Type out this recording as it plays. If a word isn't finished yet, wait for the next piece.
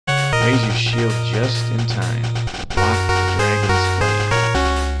raise your shield just in time to block the dragon's flame.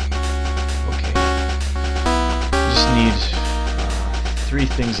 Okay. You just need 3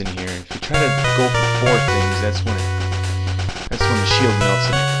 things in here. If you try to go for 4 things, that's when the shield melts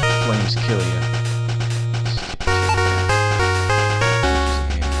and flames kill you.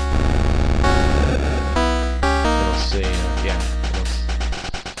 It'll say, yeah.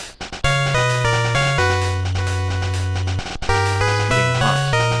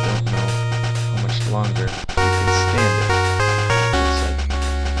 Longer you can stand it. It's like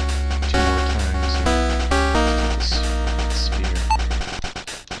 2 more times here. This spear.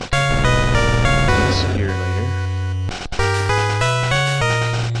 Okay. The spear later.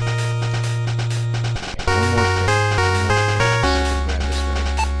 Okay, one more thing. Grab this right.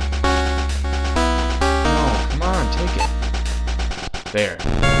 No, come on, take it. There.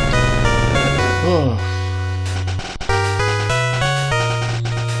 Oh.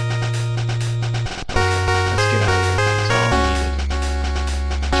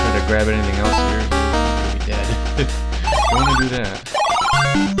 Grab anything else here, you'll be dead. Don't want to do that.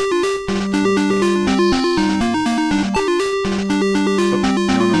 Okay,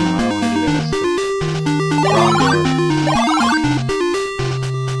 no, I don't want to do that. That's the wrong door.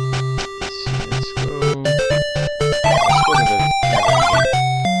 Let's see, let's go. Let's go to the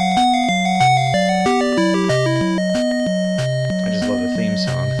I just love the theme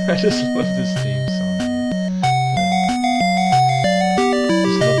song. I just love this theme song.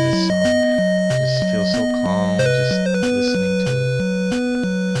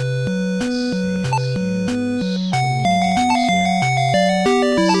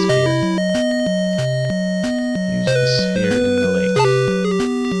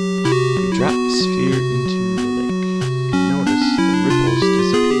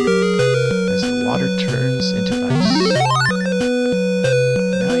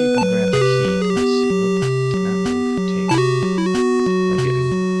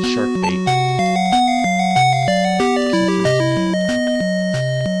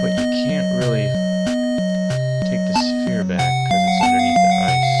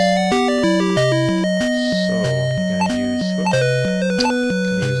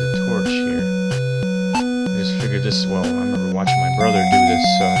 Well, I remember watching my brother do this,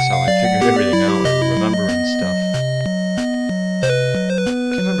 so that's how I figured everything out, remembering stuff.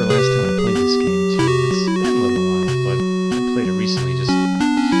 I can't remember the last time I played this game, too. It's been a little while, but I played it recently just when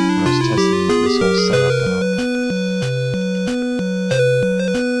I was testing this whole setup out.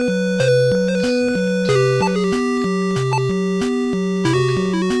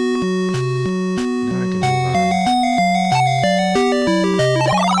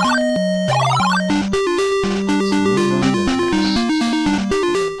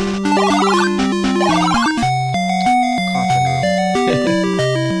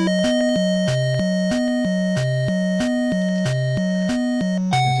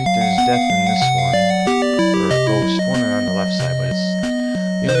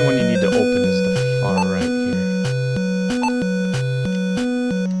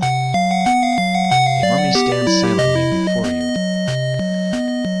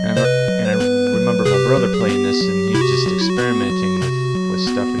 Playing this, and he's just experimenting with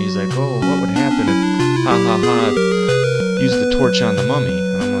stuff, and he's like, oh, what would happen if use the torch on the mummy?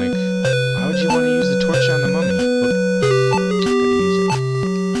 And I'm like, why would you want to use the torch on the mummy? Look, gotta use it.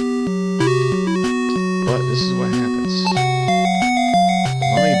 But this is what happens. The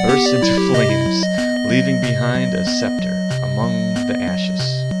mummy bursts into flames, leaving behind a scepter among the ashes.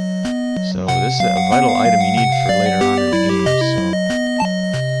 So this is a vital item you need for later on in the game, so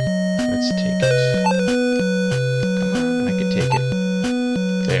let's take it.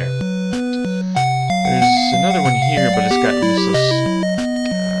 Another one here, but it's got useless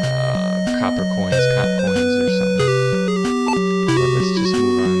cop coins or something. But let's just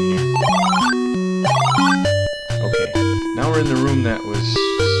move on here. Okay, now we're in the room that was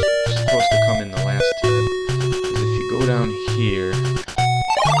supposed to come in the last time. Because if you go down here,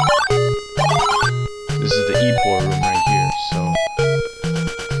 this is the E-Pour room right here. So,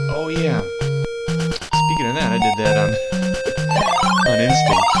 oh yeah. Speaking of that, I did that on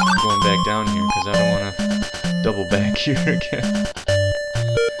instinct, going back down here because I don't want to double back here again.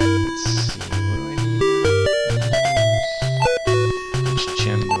 Let's see, what do I need? Which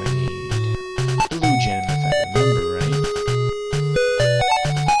gem do I need? Blue gem, if I remember right.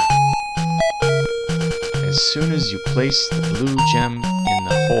 As soon as you place the blue gem in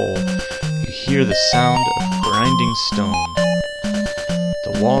the hole, you hear the sound of grinding stone.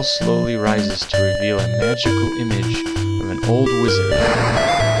 The wall slowly rises to reveal a magical image of an old wizard.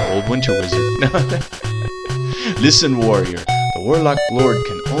 The old winter wizard. Listen, warrior. The Warlock Lord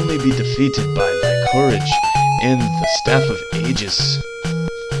can only be defeated by thy courage and the Staff of Aegis.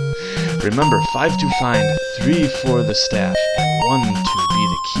 Remember, 5 to find, 3 for the staff, and 1 to be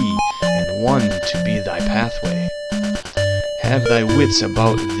the key, and 1 to be thy pathway. Have thy wits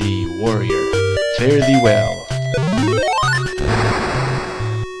about thee, warrior. Fare thee well. I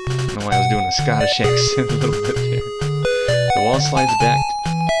don't know why I was doing a Scottish accent a little bit there. The wall slides back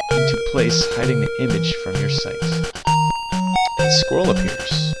into place, hiding the image from your sight. A scroll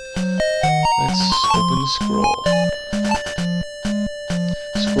appears. Let's open the scroll.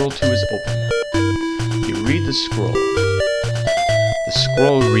 Scroll 2 is open. You read the scroll. The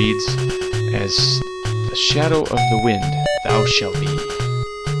scroll reads, as the shadow of the wind, thou shalt be.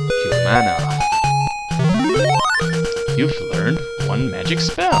 Humana. You've learned 1 magic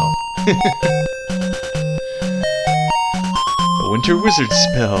spell. The Winter Wizard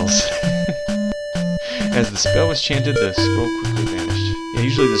spells. As the spell was chanted, the scroll quickly vanished. Yeah,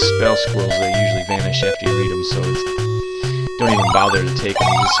 usually the spell scrolls, they usually vanish after you read them, so it's, don't even bother to take them,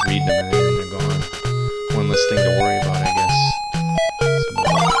 you just read them and then they're gone. One less thing to worry about, I guess.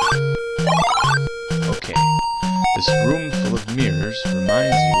 Okay. This room full of mirrors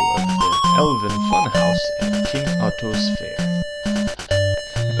reminds you of the Elven Funhouse at King Otto's Fair.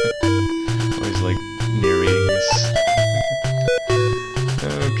 Always like narrating this.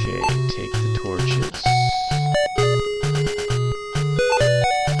 Okay, take the torches.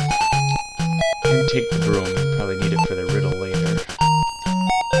 And take the broom, you probably need it for the riddle later.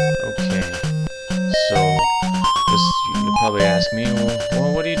 Okay, so you'll probably ask me,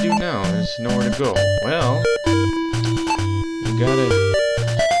 well, what do you do now? There's nowhere to go. Well, you gotta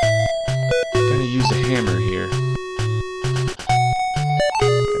use the hammer here.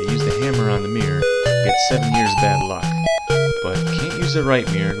 Gotta use the hammer on the mirror. Get 7 years bad luck. But can't use the right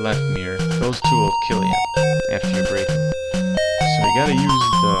mirror, left mirror. Those 2 will kill you after you break them. So you gotta use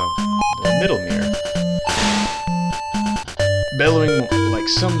the middle mirror. Bellowing like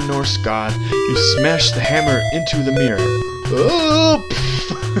some Norse god, you smash the hammer into the mirror. Oh!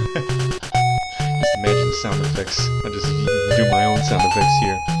 Just imagine the sound effects. I'll just do my own sound effects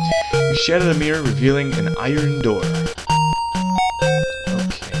here. You shatter the mirror, revealing an iron door. Okay.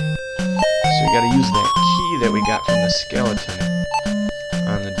 So you gotta use that key that we got from the skeleton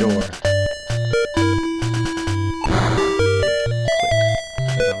on the door. Click.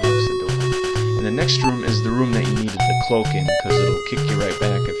 It unlocks the door. And the next room is the room that you needed the cloak in, because it'll kick you right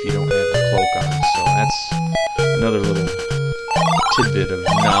back if you don't have the cloak on. So that's another little tidbit of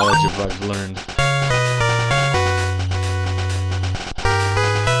knowledge of what I've learned.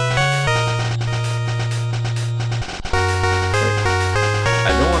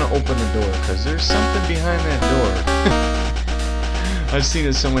 Open the door, because there's something behind that door. I've seen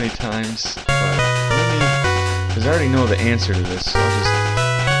it so many times, but because I already know the answer to this, so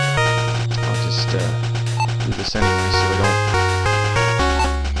I'll just do this anyway, so I don't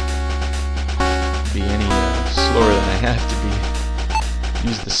be any slower than I have to be.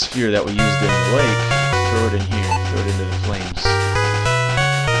 Use the sphere that we used in the lake, throw it in here, throw it into the flames.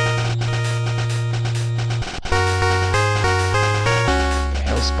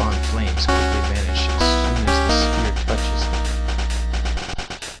 Spawn flames quickly vanish as soon as the sphere touches them.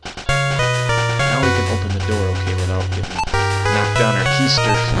 Now we can open the door, okay, without getting knocked down our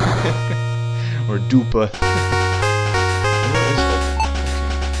keister or dupa. The door is open.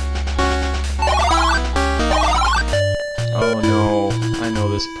 Okay. Oh no, I know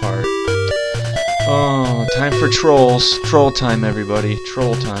this part. Oh, time for trolls. Troll time, everybody.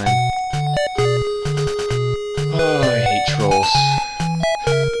 Troll time. Oh, I hate trolls.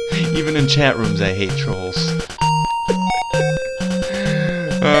 Even in chat rooms, I hate trolls.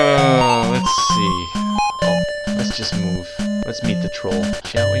 Let's see. Oh, let's just move. Let's meet the troll,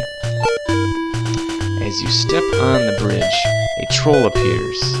 shall we? As you step on the bridge, a troll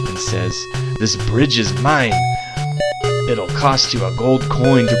appears and says, "This bridge is mine. It'll cost you a gold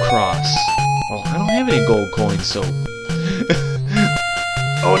coin to cross." Well, I don't have any gold coins, so...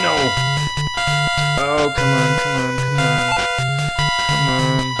 Oh no! Oh, come on, come on, come on. Come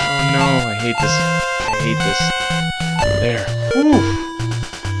on. Oh no, I hate this. I hate this. There. Whew.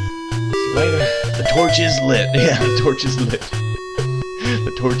 The torch is lit. Yeah, the torch is lit.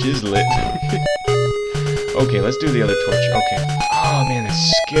 The torch is lit. Okay, let's do the other torch. Okay. Oh man, that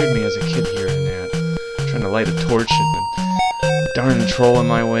scared me as a kid hearing that. Trying to light a torch and the darn troll in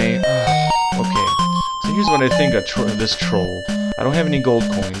my way. Okay. So here's what I think of this troll. I don't have any gold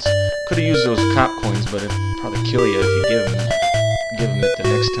coins. Could have used those cop coins, but it'd probably kill you if you give them it the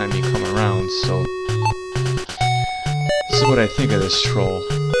next time you come around. So this is what I think of this troll.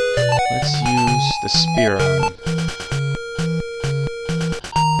 Let's use the spear on him.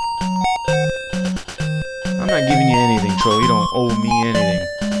 not giving you anything, troll. You don't owe me anything.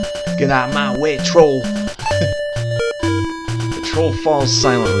 Get out of my way, troll. The troll falls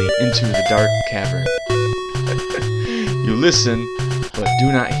silently into the dark cavern. You listen, but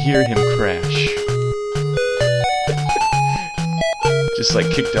do not hear him crash. Just like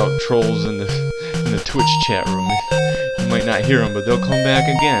kicked out trolls in the Twitch chat room. You might not hear them, but they'll come back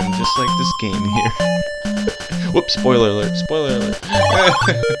again, just like this game here. Whoops! Spoiler alert! Spoiler alert!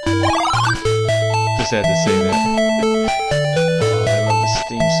 Just had to say that. Oh, I love this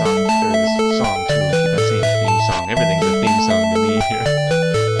theme song, or this song too. I keep on saying theme song. Everything's a theme song to me here.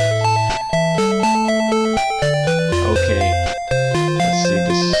 Okay, let's see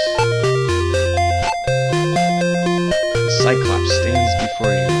this. The Cyclops stands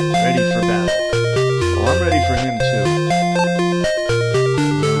before you, ready for battle. Well, I'm ready for him too.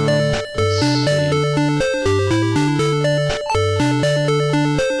 Let's see.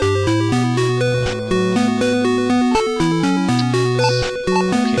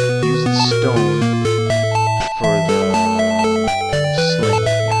 Okay, use the stone for the sling.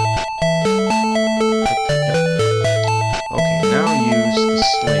 Yeah. Okay, now use the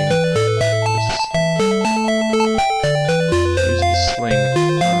sling. Where's the sling? Use the sling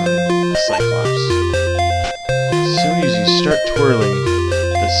on Cyclops. As soon as you start twirling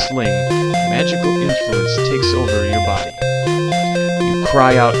the sling, magical influence takes over your body. You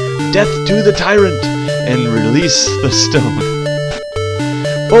cry out, "Death to the tyrant!" and release the stone.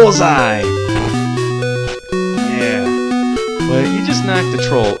 Bullseye! Yeah. But you just knocked the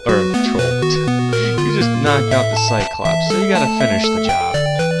troll. You just knocked out the Cyclops, so you gotta finish the job.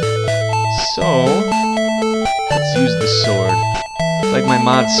 So, let's use the sword. It's like my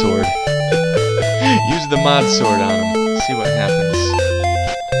mod sword. Use the mod sword on him. See what happens.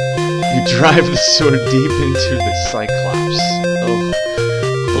 You drive the sword deep into the Cyclops. Oh.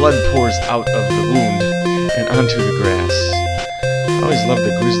 Blood pours out of the wound and onto the grass. I always love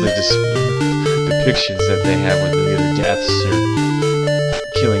the grisly depictions that they have with either deaths or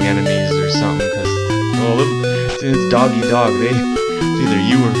killing enemies or something, because, well, it's dog eat dog. It's either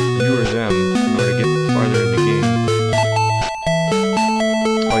you or them in order to get farther in the game.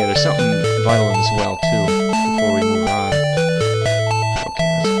 Oh yeah, there's something vital in this well too, before we move on. Okay,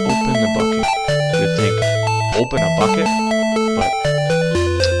 let's open the bucket. You'd think, open a bucket? But,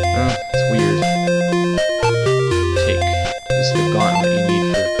 it's weird. Take. This is the gauntlet you need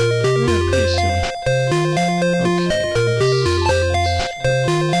for pretty soon. Okay,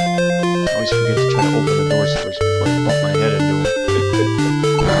 I always forget to try to open the doors first before I bump my head into them.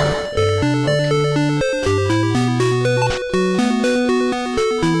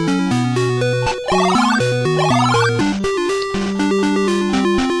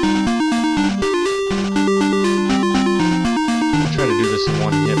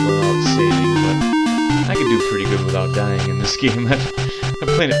 Without dying in this game. I've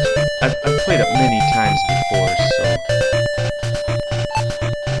played it many times before, so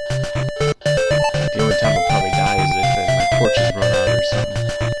the only time I'll probably die is if my torches run out or something.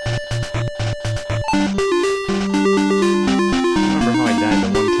 I remember how I died the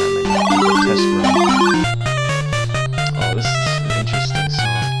one time I did the test run. Oh, this is an interesting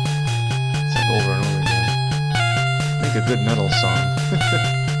song. It's like over and over again. Make a good metal song.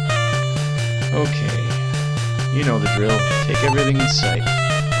 Okay. You know the drill. Take everything in sight.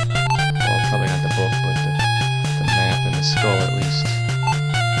 Well, probably not the book, but the map and the skull at least.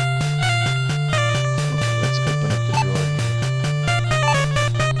 Okay, let's open up the drawer here.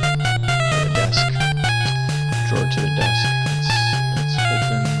 Or the desk. Drawer to the desk. Let's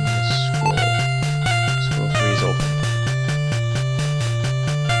open the scroll. Scroll 3 is open.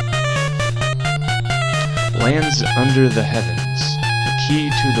 Lands under the heavens. The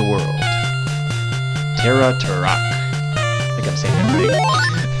key to the world. Terra Tarak. I think I'm saying that right.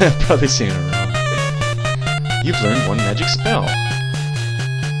 I'm probably saying it wrong. You've learned one magic spell.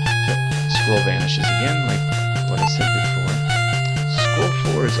 Yep. Scroll vanishes again, like what I said before. Scroll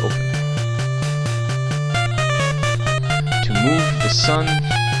 4 is open. To move the sun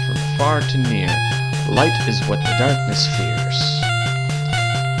from far to near, light is what the darkness fears.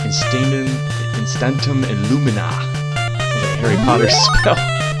 Instantum illumina. Sounds like a Harry Potter spell.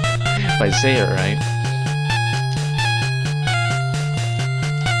 If I say it right.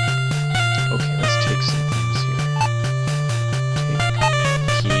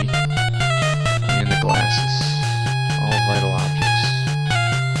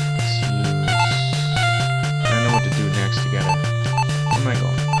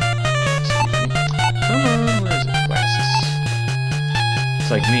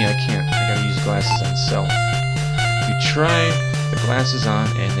 Like me, I can't. I gotta use glasses on self. You try the glasses on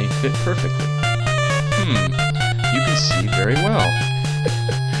and they fit perfectly. You can see very well.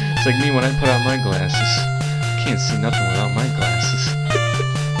 It's like me when I put on my glasses. I can't see nothing without my glasses.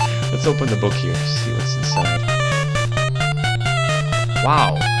 Let's open the book here, see what's inside.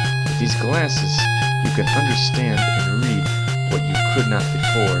 Wow! With these glasses, you can understand and read what you could not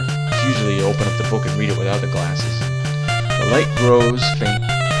before. Usually you open up the book and read it without the glasses. The light grows faint,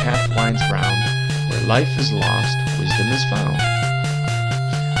 the path winds round. Where life is lost, wisdom is found.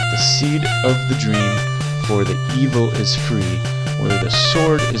 The seed of the dream, for the evil is free. Where the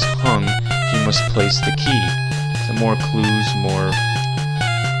sword is hung, he must place the key. Some more clues, more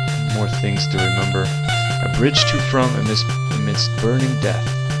things to remember. A bridge to from amidst burning death,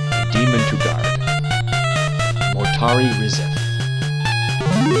 a demon to guard. Mortari Rizeth.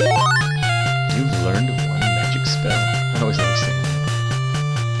 You've learned one magic spell. I always like saying that.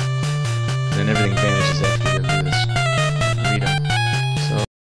 And then everything vanishes after you do this. Read them. So,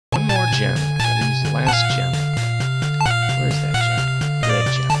 one more gem. Gotta use the last gem. Where's that gem? Red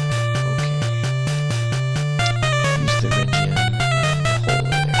gem. Okay. Use the red gem and the hole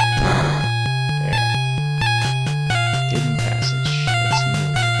there. There. Hidden passage. Let's move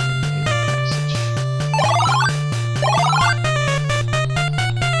in the hidden passage.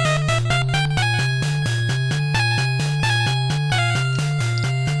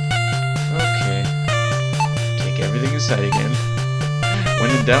 Okay. Take everything inside again. When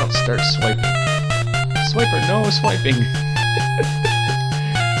in doubt, start swiping. Swiper, no swiping!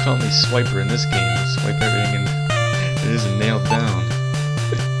 Call me Swiper in this game. I'll swipe everything and it isn't nailed down.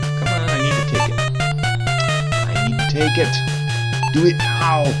 Come on, I need to take it. I need to take it. Do it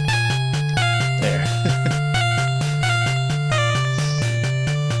now! There.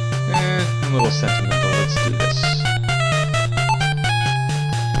 I'm a little sentimental. Let's do this.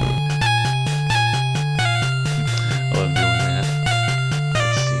 I love doing that.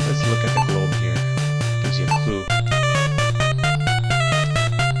 Let's see. Let's look at the globe here. Gives you a clue.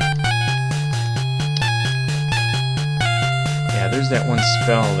 Yeah, there's that one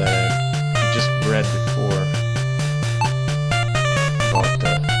spell that I just read before about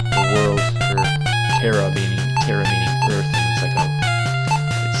the world, or Terra meaning Earth, and it's like a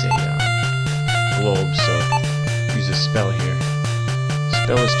globe. So use a spell here.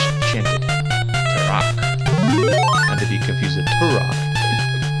 Spell is chanted. Tarak. Not to be confused with Turok.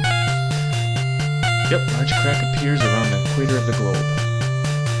 Yep, large crack appears around the equator of the globe.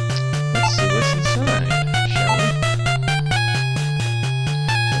 Let's see what's inside, shall we?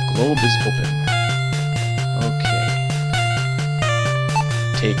 The globe is open. Okay.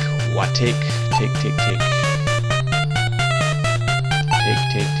 Take what? Take. I'm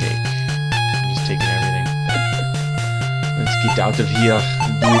just taking everything. Let's get out of here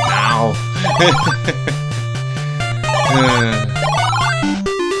and do it now.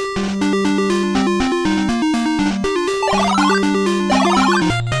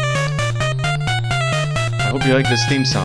 I hope you like this theme song.